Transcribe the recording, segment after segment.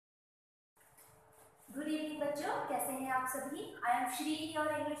Good evening बच्चों, कैसे हैं आप सभी। I am Shri,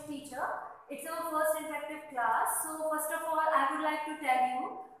 your English teacher. It's our first interactive class. So first of all I would like to tell you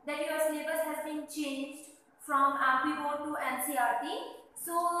that your syllabus has been changed from MP board to NCERT.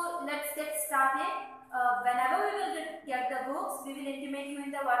 So let's get started. Whenever we will get the books, we will intimate you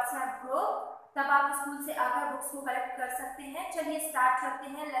in the WhatsApp group. तब आप school से आकर books को collect कर सकते हैं. चलिए start करते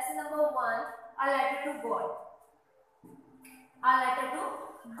हैं. Lesson number 1, a letter to God. A letter to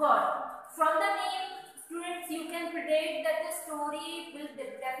God. From the name, students, you can predict that the story will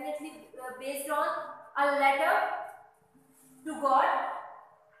definitely based on a letter to God.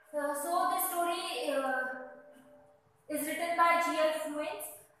 So the story is written by G.L.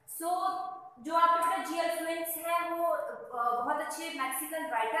 Fluence. So जो आपके पास G.L. Fluence है वो बहुत अच्छे Mexican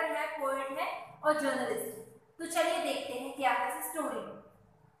writer है, poet है और journalist है. तो चलिए देखते हैं क्या है इस स्टोरी में.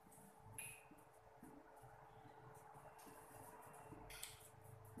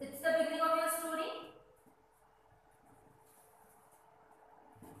 It's the beginning of your story.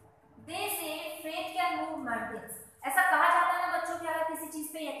 They say faith can move mountains. ऐसा कहा जाता है ना बच्चों कि अगर किसी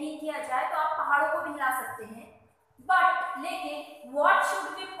चीज पे यकीन किया जाए तो आप पहाड़ों को भी हिला सकते हैं. बट लेकिन what should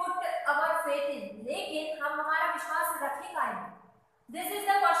we put our faith in? लेकिन हम हमारा विश्वास रखें काहे में? This is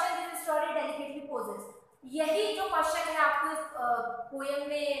the question this story delicately poses. यही जो क्वेश्चन है आपको पोएम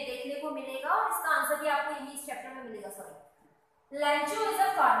में देखने को मिलेगा और इसका आंसर भी आपको यही इस चैप्टर में मिलेगा. Sorry, लैंचो is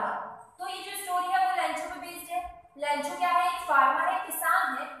a farmer. तो ये जो स्टोरी है वो लैंचो पे बेस्ड है. लैंचो क्या है? एक फार्मर है,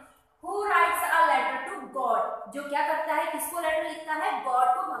 किसान है. Who rights a letter to God. जो क्या करता है, किसको लेटर लिखता है?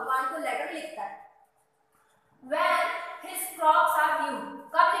 गॉड को, भगवान को लेटर लिखता है. When his crops are dude.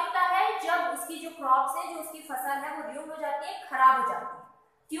 कब लिखता है? जब उसकी जो क्रॉप्स है, जो उसकी फसल है वो ड्यूड हो जाती है, खराब हो जाती है.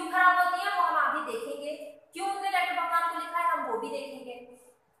 क्यों खराब होती है वो हम आगे देखेंगे. क्यों उन्होंने लेटर भगवान को लिखा है हम वो भी देखेंगे.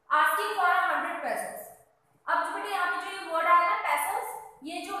 Asking for 100 pesos. अब जो बेटे यहाँ पे जो ये वर्ड आया ना पैसोस,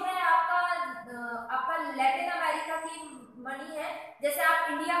 ये जो है आपका लैटिन अमेरिका की मनी है. जैसे आप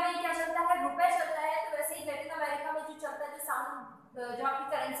इंडिया में क्या चलता है, रुपए चलता है, तो वैसे ही लैटिन अमेरिका में जो चलता है, जो साउंड जो आपकी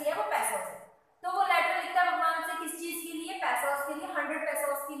करेंसी है वो पैसोस है. तो वो लेटर लिखता है भगवान से, किस चीज के लिए? पैसोस के लिए, 100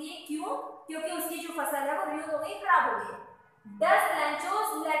 pesos के लिए. क्यों? क्योंकि उसकी जो फसल है वो र्यून हो गई, खराब हो गई. Does लैंचोस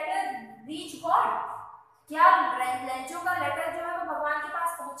letter reach God. क्या लैंचो का लेटर जो है वो भगवान के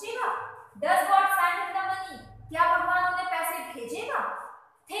पास पहुंचेगा? Does God send him the money. क्या भगवान उन्हें पैसे भेजेगा?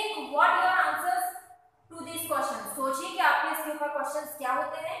 Think what your answers to this question. सोचिए कि आपके इसके ऊपर क्वेश्चंस क्या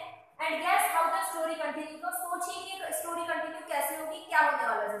होते हैं. And guess how the story continue. तो सोचिए कि स्टोरी कंटिन्यू कैसे होगी, क्या होने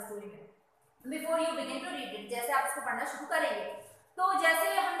वाला है स्टोरी में. Before you begin to read it, जैसे आप इसको पढ़ना शुरू करेंगे तो जैसे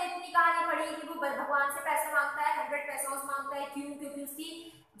हमने इतनी कहानी पढ़ी कि वो भगवान से पैसे मांगता है, 100 pesos मांगता है. क्यों? क्योंकि उसकी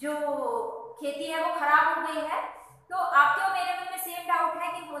जो खेती है वो खराब हो गई है. तो आपके और मेरे मन में सेम डाउट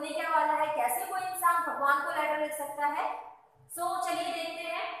है कि होने क्या वाला है, कैसे कोई इंसान भगवान को लेटर लिख सकता है. सो चलिए देखते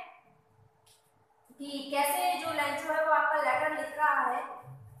हैं कि कैसे जो लैंचो है वो आपका लेटर लिख रहा है.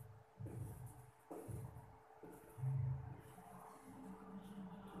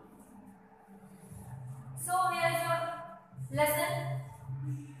 So here is your lesson.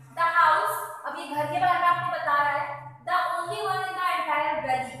 The house. अब ये घर के बारे में आपको बता रहा है. The only one in the entire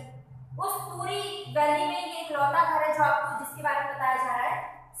valley. उस पूरी वैली में ये इकलौता घर है जो आपको जिसके बारे में बताया जा रहा है.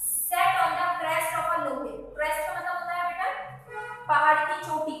 Set on the crest of a low hill. Crest का मतलब होता है बेटा पहाड़ की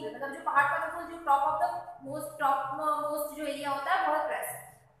चोटी पे, मतलब जो पहाड़ का मतलब जो top of the top most जो एरिया होता है बहुत crest.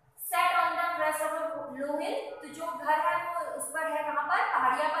 Set on the crest of a लो हिल. तो जो घर है वो उस पर है, कहां पर?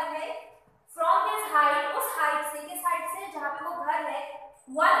 पहाड़िया पर है. फ्रॉम दिस हाइट, उस हाइट से, किस हाइट से? जहां पे वो घर है.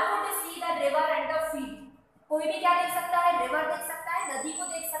 One could see the river and the field. कोई भी क्या देख सकता है? रिवर देख सकता है, नदी को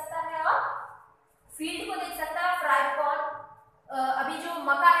देख सकता है और फील्ड को देख सकता है. Fry corn. अभी जो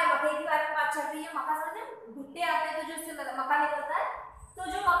मक्का है, मक्के के बारे में बात चल रही है. मक्का समझे, भुट्टे आते हैं तो जो उससे मक्का निकलता है. तो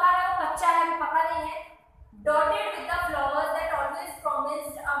जो मक्का है वो कच्चा है, वो पका नहीं है. Dotted with the flowers that always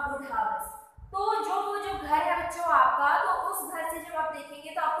promised a good harvest. तो वो जो घर है बच्चों आपका, तो उस घर से जब आप देखेंगे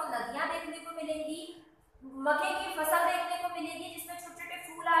तो आपको नदियां देखने को मिलेंगी, मक्के की फसल देखने को मिलेगी जिसमें छोटे छोटे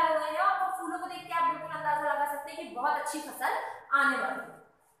फूल आए हुए हैं. और वो फूलों को देख के आप बिल्कुल अंदाजा लगा सकते हैं कि बहुत अच्छी फसल आने वाली है.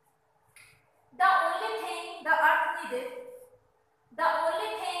 The only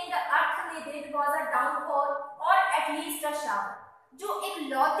thing the earth needed was a downpour or at least a shower. जो एक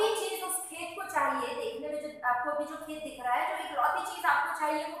लौती चीज उस खेत को चाहिए, देखने में जो आपको अभी जो खेत दिख रहा है, जो एक लौती चीज आपको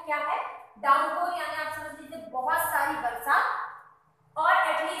चाहिए वो क्या है? डाउनपोर, यानी आप समझ लीजिए बहुत सारी बरसात. और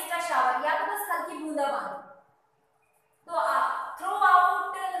एटलीस्ट अ शावर, या तो बस हल्की बूंदाबांदी. तो आप थ्रू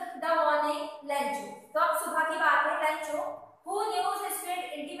आउट द मॉर्निंग लैंचो. तो अब सुबह की बात है. लैंचो who news his field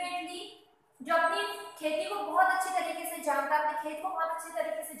intimately, जो अपनी खेती को बहुत अच्छे तरीके से जानता है, अपने खेत को बहुत अच्छे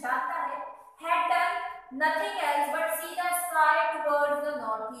तरीके से जानता है. had done nothing else but see the sky towards the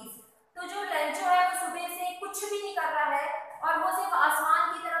northeast. तो जो लैंचो है वो और वो सिर्फ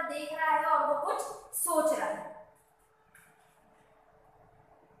आसमान की तरफ देख रहा है और वो कुछ सोच रहा है।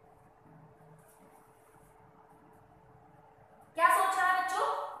 क्या सोच रहा है बच्चों?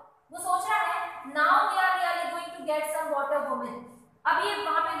 वो सोच रहा है now we are really going to get some water women. अब ये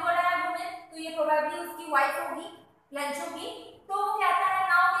वहां पे बोल रहा है वुमेन, तो ये प्रोबेबली उसकी वाइफ होगी, लेंचो की। तो वो कहता है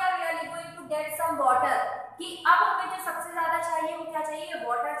now we are really going to get some water, कि अब हमें जो सबसे ज्यादा चाहिए वो क्या चाहिए?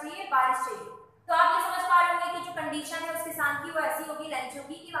 वाटर चाहिए, बारिश चाहिए। तो आप ये समझ पा रहे होंगे कि जो कंडीशन है उस किसान की वो ऐसी होगी लेंचो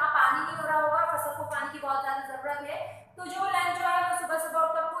की, कि वहां पानी नहीं हो रहा होगा, फसल को पानी की बहुत ज्यादा जरूरत है। तो जो लेंचो है वो सुबह सुबह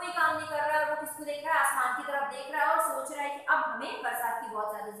उठकर कोई काम नहीं कर रहा है और वो किसको देख रहा है? आसमान की तरफ देख रहा है और सोच रहा है कि अब हमें बरसात की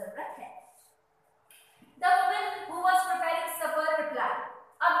बहुत ज्यादा जरूरत है। The woman who was preparing supper replied.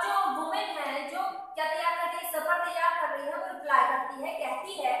 अब जो वुमेन है जो क्या तैयार कर रही है? सपर तैयार कर रही है, वो रिप्लाई करती है,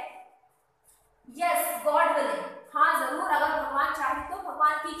 कहती है यस गॉड विलिंग, हाँ जरूर, अगर भगवान चाहे तो,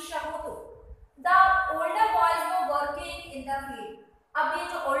 भगवान की इच्छा हो तो। The older boys were working in the field. अब ये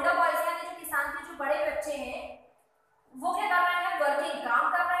जो ओल्डर बॉयज हैं, जो किसान के जो बड़े बच्चे हैं, वो क्या कर रहे हैं? वर्किंग, काम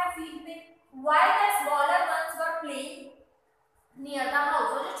कर रहे हैं फील्ड में। While the smaller ones were playing near the house.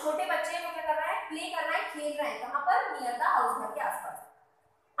 और जो छोटे बच्चे हैं वो क्या कर रहे हैं? प्ले कर रहे हैं, खेल रहे हैं। कहां पर? नियर द हाउस, घर के आसपास।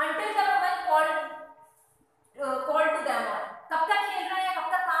 Until the woman called to them all. कब तक खेल रहे हैं,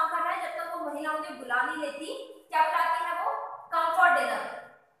 कब तक काम कर रहे हैं? जब तक वो महिला उन्हें बुला नहीं लेती। क्या बुलाती है वो? Come for dinner.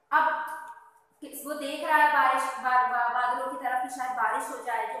 अब वो देख रहा है बारिश, बादलों की तरफ, कि शायद बारिश हो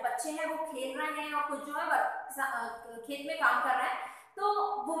जाए। जो बच्चे हैं वो खेल रहे हैं और कुछ जो है खेत में काम कर रहे हैं। तो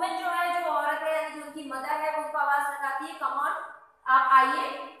वुमेन जो है, जो औरत है, यानी जो उनकी मदर है, वो उनको आवाज लगाती है कम ऑन, आप आइए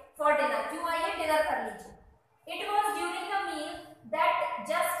फॉर डिनर। क्यों आइए? डिनर कर लीजिए। It was during the meal that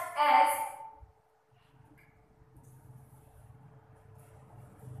just as,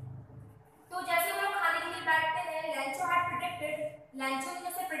 तो जैसे वो लोग खाने के लिए बैठते हैं, लेंचो हैड प्रेडिक्टेड, लेंचो ने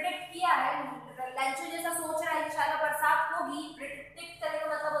जैसे प्रेडिक्ट किया है, लेंचो जैसा सोच रहा है कि शायद बरसात होगी। प्रेडिक्ट करने का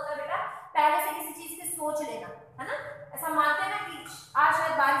मतलब होता है बेटा पहले से किसी चीज की सोच लेना, है ना? ऐसा मानते हैं ना कि आज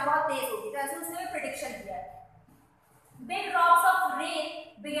शायद बारिश बहुत तेज होगी, तो ऐसे उसने प्रेडिक्शन किया है। Big drops of rain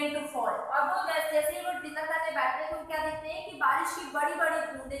begin to fall. और वो जैसे ही वो डिनर करने बैठते हैं तो क्या देखते हैं कि बारिश की बड़ी बड़ी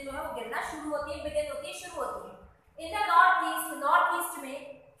बूंदें जो है वो गिरना शुरू होती है, बिगन होती है, शुरू होती है। इन द नॉर्थ ईस्ट में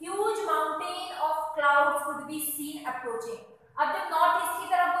huge mountain of clouds could be seen approaching. अब जब नॉर्थ ईस्ट की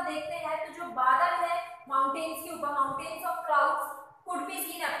तरफ वो देखते हैं तो जो बादल है माउंटेन्स के ऊपर, mountains of clouds could be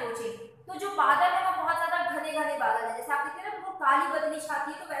seen approaching, तो जो बादल है वो बहुत ज्यादा घने घने बादल है। जैसे आप देखते हैं ना वो काली बदली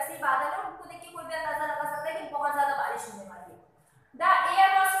छाती है, तो वैसे ही बादल है, उनको देख के कोई भी अंदाजा लगा सकता है कि बहुत ज्यादा बारिश होने वाली है। The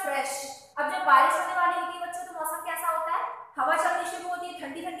air was fresh. अब जब बारिश होने वाली होती है बच्चों, तो मौसम कैसा होता है? हवा चलनी शुरू होती है,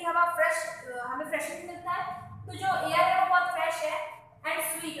 ठंडी ठंडी हवा, फ्रेश, हमें फ्रेशनेस मिलता है। तो जो एयर है वो बहुत फ्रेश है एंड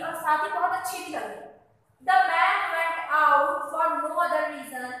स्वीट, और साथ ही बहुत अच्छी भी लग रही है। The man went out for no other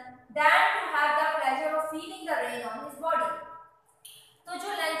reason than to have the pleasure of feeling the rain on his body. तो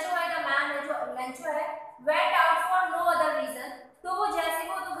जो लेंचो है, the man है, जो लेंचो है, went out for no other reason, तो वो जैसे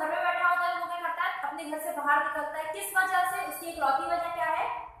वो तो घर में बैठा होता है, वो क्या करता है? अपने घर से बाहर निकलता है। किस वजह से? उसकी इकलौती वजह क्या है?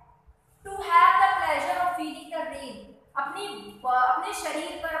 To have the pleasure of feeling the rain. अपने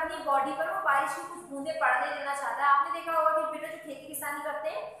शरीर पर, अपनी बॉडी पर वो बारिश की कुछ बूंदें पड़ने देना चाहता है। आपने देखा होगा कि बेटा जो खेती किसानी करते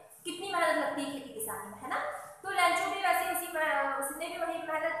हैं कितनी मेहनत लगती है खेती किसानी में, है ना? तो लेंचो भी वैसे उसने भी वही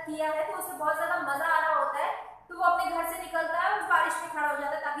मेहनत किया है, तो उसे बहुत ज्यादा मजा आ रहा होता है, तो वो अपने घर से निकलता है और बारिश में खड़ा हो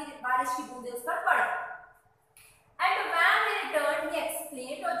जाता है ताकि बारिश की बूंदें उस पर पड़े। And when he returned he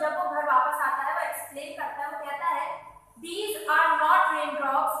explained, और जब वो घर वापस आता है वो एक्सप्लेन करता है, वो कहता है These are not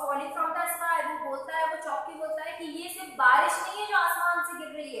raindrops falling from the sky। वो बोलता है, वो चौक के बोलता है कि ये सिर्फ बारिश नहीं है जो आसमान से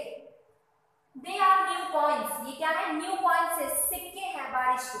गिर रही है। They are new coins। ये क्या है? न्यू कॉइन्स है, सिक्के हैं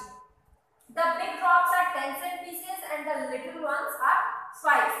बारिश के। The big drops are 10 cent pieces and the little ones are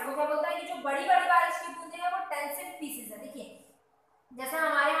 5। वो क्या बोलता है कि जो बड़ी बड़ी बारिश की बूंदें हैं वो 10 cent pieces है। देखिए जैसे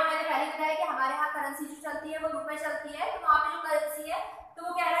हमारे यहाँ, मैंने पहले बताया कि हमारे यहाँ करेंसी जो चलती है वो रुपए चलती है, तो वहाँ पे जो करेंसी है, तो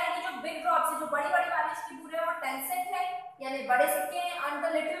वो कह रहा है कि जो बिग ड्रॉप्स है, जो बड़ी बड़ी बारिश की बूंदें हैं वो 10 सेंट है, यानी बड़े सिक्के हैं, और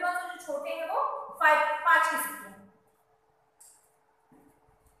द लिटिल वंस जो छोटे हैं वो 5 के सिक्के हैं।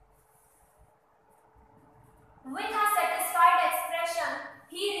 With a satisfied expression,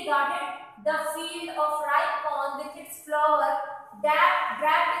 he regarded the field of ripe corn with its flower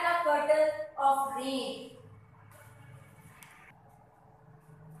wrapped in a curtain of rain।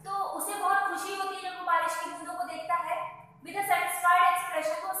 तो उसे बहुत खुशी होती है जब वो बारिश की बूंदों को देखता है। With a satisfied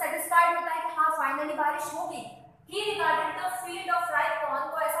expression, तो satisfied होता है कि हाँ फाइनली बारिश हो गई। He regarded the field of ripe corn,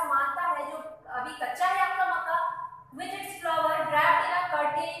 को ऐसा मानता है जो अभी कच्चा है आपका मक्का, with its flower wrapped in a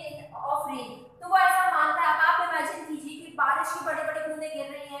curtain of rain। तो वो ऐसा मानता है। अब आप इमेजिन कीजिए कि बारिश की बड़ी बड़ी बूंदें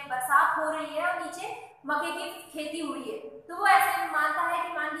गिर रही हैं, बरसात हो रही है और नीचे मक्के की खेती हुई है, तो वो ऐसे मानता है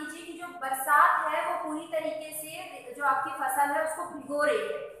कि मान लीजिए कि जो बरसात है वो पूरी तरीके से जो आपकी फसल है उसको भिगो रही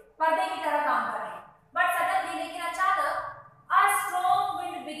है, पर्दे की तरह काम कर रही है। बट सडनली, लेकिन अचानक, a strong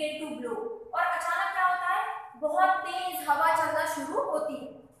wind began to blow, और अचानक क्या होता है, बहुत तेज हवा चलना शुरू होती है।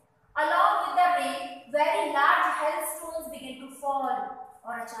 Along with the rain, very large hailstones began to fall,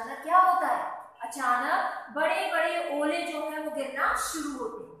 और अचानक क्या होता है, अचानक बड़े-बड़े ओले जो हैं वो गिरना शुरू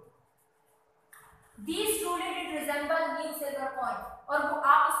होते हैं। These truly did resemble new silver coin, और वो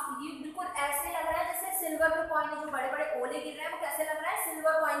आप ये बिल्कुल ऐसे लग रहा है जैसे सिल्वर के कॉइन, जो बड़े-बड़े ओले गिर रहे हैं वो कैसे लग रहा है,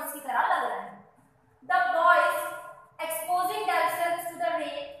 सिल्वर कॉइन्स की तरह लग रहा है। The boys exposing themselves to the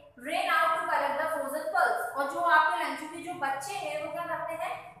rain ran out to collect the frozen pearls, और जो आपके लंचू के जो बच्चे हैं वो क्या करते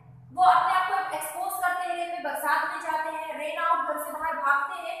हैं, वो अपने आप को एक्सपोज करते हैं, रेन में बरसात में जाते हैं, रेन आउट घर से बाहर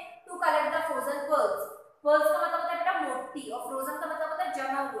भागते हैं to collect the frozen pearls. Pearls का मतलब होता है बेटा मोती, और फ्रोजन का मतलब होता है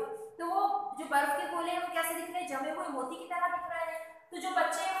जमा हुए। तो वो जो बर्फ के गोले हैं वो कैसे दिख रहे हैं, जमे हुए मोती की तरह दिख रहे हैं। तो जो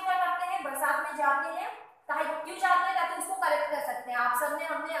बच्चे हैं वो क्या करते हैं, बरसात में जाते हैं, क्यों जाते हैं, ताकि उसको कलेक्ट कर सकते हैं। आप सबने,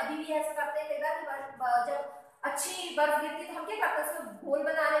 हमने अभी भी ऐसा करते हैं कई बार, जब अच्छी बर्फ गिरती है तो हम क्या करते हैं, उसको गोल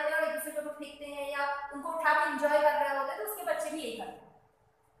बना लेते हैं और एक दूसरे को फेंकते हैं या उनको उठा के एंजॉय कर रहे होते हैं, तो उसके बच्चे भी यही करते हैं।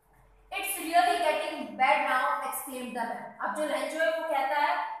 It's really getting bad now, exclaimed the man. अब जो लंचो है वो कहता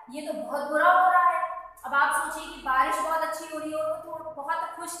है ये तो बहुत बुरा हो रहा है। अब आप सोचिए कि बारिश बहुत अच्छी हो रही है और वो तो बहुत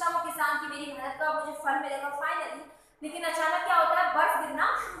खुश था वो किसान की मेरी मेहनत का मुझे फल मिलेगा फाइनली, लेकिन अचानक क्या होता है, बर्फ गिरना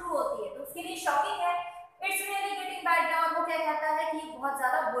शुरू होती है, तो उसके लिए शॉकिंग है। It's really getting bad now, और वो क्या कहता है कि बहुत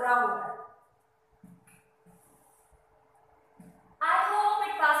ज्यादा बुरा हो रहा है। I hope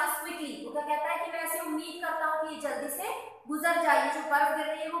it passes quickly, वो क्या कहता है कि मैं ऐसे उम्मीद करता हूँ कि ये जल्दी से गुजर जाए, जो बर्फ गिर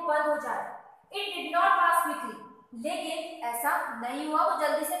रही है वो बंद हो जाए। It did not pass quickly, लेकिन ऐसा नहीं हुआ, वो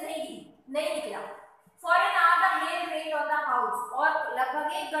जल्दी से नहीं निकला। For an hour the hail rained on the house, और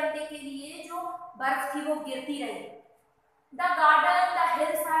लगभग 1 घंटे के लिए जो बर्फ थी वो गिरती रही। The garden, the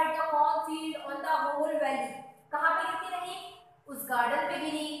hillside, the cornfield, on the whole valley, कहाँ पे गिरती रही, उस गार्डन पे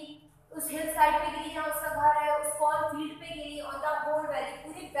गिरी, उस हिल साइड पे गिरी जहाँ उसका घर है, उस कॉर्नफील्ड पे गिरी, ऑन द होल वैली,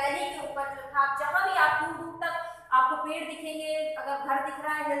 पूरी वैली के ऊपर जो था, जहाँ भी आप दूर तक आपको पेड़ दिखेंगे, अगर घर दिख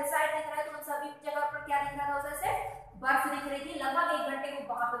रहा है, हिल साइड दिख रहा है, तो उन सभी जगह पर क्या दिख रहा था, उसे से बर्फ दिख रही थी। लगभग 1 घंटे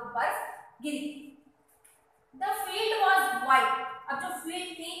को वहां पे बर्फ गिरी। द फील्ड वाज वाइट, अब जो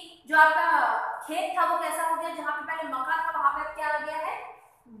फील्ड थी, जो आपका खेत था वो कैसा हो गया, जहाँ पे पहले मक्का था वहां पे क्या हो गया है,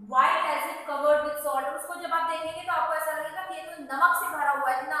 white as if covered with salt. उसको जब आप देखेंगे तो आपको ऐसा लगेगा कि ये तो नमक से भरा हुआ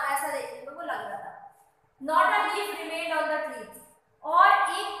है, इतना ऐसा देखने में वो लग रहा था। Not a leaf remained on the trees, और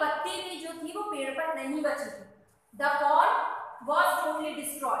एक पत्ती भी जो थी वो पेड़ पर नहीं बची थी। The corn was totally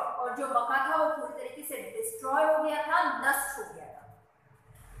destroyed, और जो मक्का था वो पूरी तरीके से डिस्ट्रॉय हो गया था, नष्ट हो गया था।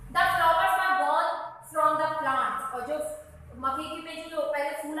 The flowers were gone from the plants, और जो मक्के के में जो पहले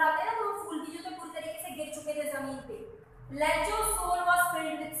फूल आते हैं ना, तो फूल भी जो थे पूरी तरीके से गिर चुके थे जमीन पे। Lencho soul was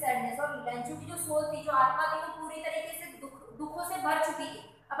filled with sadness, और लेंचो की जो सोल थी, जो आत्मा थी, वो पूरी तरीके से दुखों से भर चुकी थी।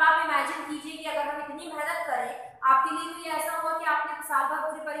 अब आप इमेजिन कीजिए कि अगर हम इतनी मेहनत करें, आपके लिए तो ये ऐसा हुआ कि आपने साल भर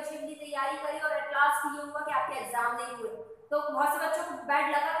पूरी परीक्षा की तैयारी करी और एट लास्ट ये हुआ कि आपके एग्जाम नहीं हुए, तो बहुत से बच्चों को बैड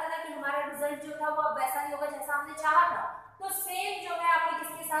लगा था ना कि हमारा रिजल्ट जो था वो अब वैसा नहीं होगा जैसा हमने चाहा था। तो सेम जो है आपके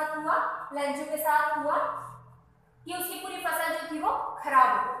किसके साथ हुआ, लेंचो के साथ हुआ, कि उसकी पूरी फसल जो थी वो खराब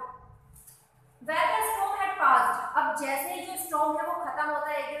हो गई। When the storm had passed, अब जैसे ही जो स्टॉर्म है वो खत्म होता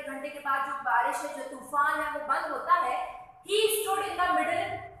है, 1-1.5 घंटे के बाद जो बारिश है, जो तूफान है वो बंद होता है, he stood in the middle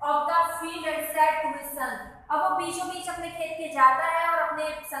of the field and said to his son, अब वो बीचों बीच अपने खेत के जाता है और अपने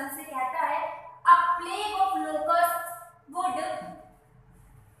सन से कहता है, a plague of locusts would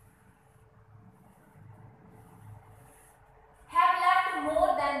have left more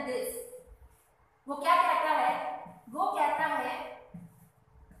than this, वो क्या कहता है, वो कहता है,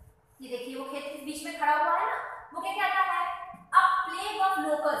 ये देखिए वो खेत के बीच में खड़ा हुआ है ना, वो क्या कहता है, अ प्लेग ऑफ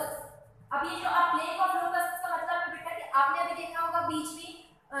लोकस्ट। अब ये जो अ प्लेग ऑफ लोकस्ट का मतलब है बेटा कि आपने अभी देखा होगा बीच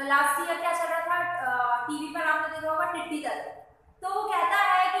में लास्ट ईयर क्या चल रहा था टीवी पर, आपने देखा होगा टिड्डी दल। तो वो कहता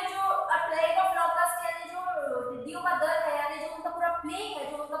है कि जो अ प्लेग ऑफ लोकस्ट यानी जो टिड्डियों का दल है, यानी जो उनका पूरा प्लेग है,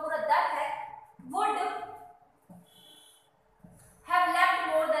 जो उनका पूरा दल है, would have left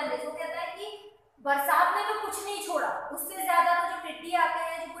more than this, वो कहता है कि बरसात में तो कुछ नहीं छोड़ा, उससे ज्यादा तो जो टिड्डी आते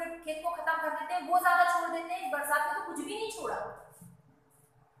हैं जो पूरे खेत को खत्म कर देते हैं वो ज्यादा छोड़ देते हैं, बरसात में तो कुछ भी नहीं छोड़ा।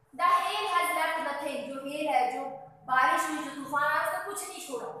 The hail has left nothing, जो हेल है, जो बारिश हुई, जो तूफान आया, उसने कुछ नहीं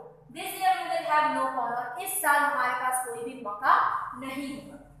छोड़ा। This year we will have no corn, और इस साल हमारे पास कोई भी मक्का नहीं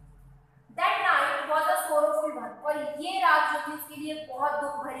होगा। That night was a sorrowful one, और ये रात जो थी उसके लिए बहुत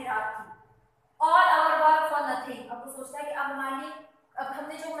दुख भरी रात थी। All our work for nothing, अब वो सोचता है कि अब हमारे लिए, अब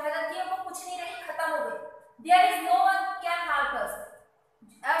हमने जो मेहनत की वो कुछ नहीं रही, खत्म हो गई। There is no one can help us,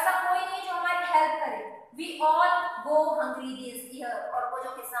 ऐसा कोई नहीं जो हमारी हेल्प करे। We all go hungry this year, और वो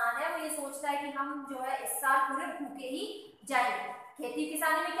जो किसान है वो ये सोचता है कि हम जो है इस साल पूरे भूखे ही जाएंगे। खेती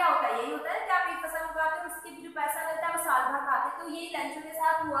किसानी में क्या होता है, यही होता है कि आप एक फसल उगाते हो और उसके जो पैसा मिलता है वो साल भर खाते हैं। तो यही लंचों के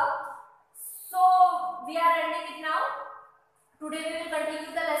साथ हुआ। So we are ending it now. Today we will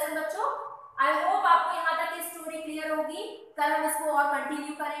continue the lesson बच्चों। आई होप आपको यहाँ तक की स्टोरी क्लियर होगी। कल हम इसको और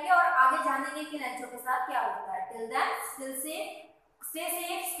कंटिन्यू करेंगे और आगे जानेंगे कि लंचों के साथ क्या होता है। Till then still safe, stay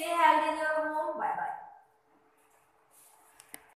safe, stay healthy in your home. Bye bye.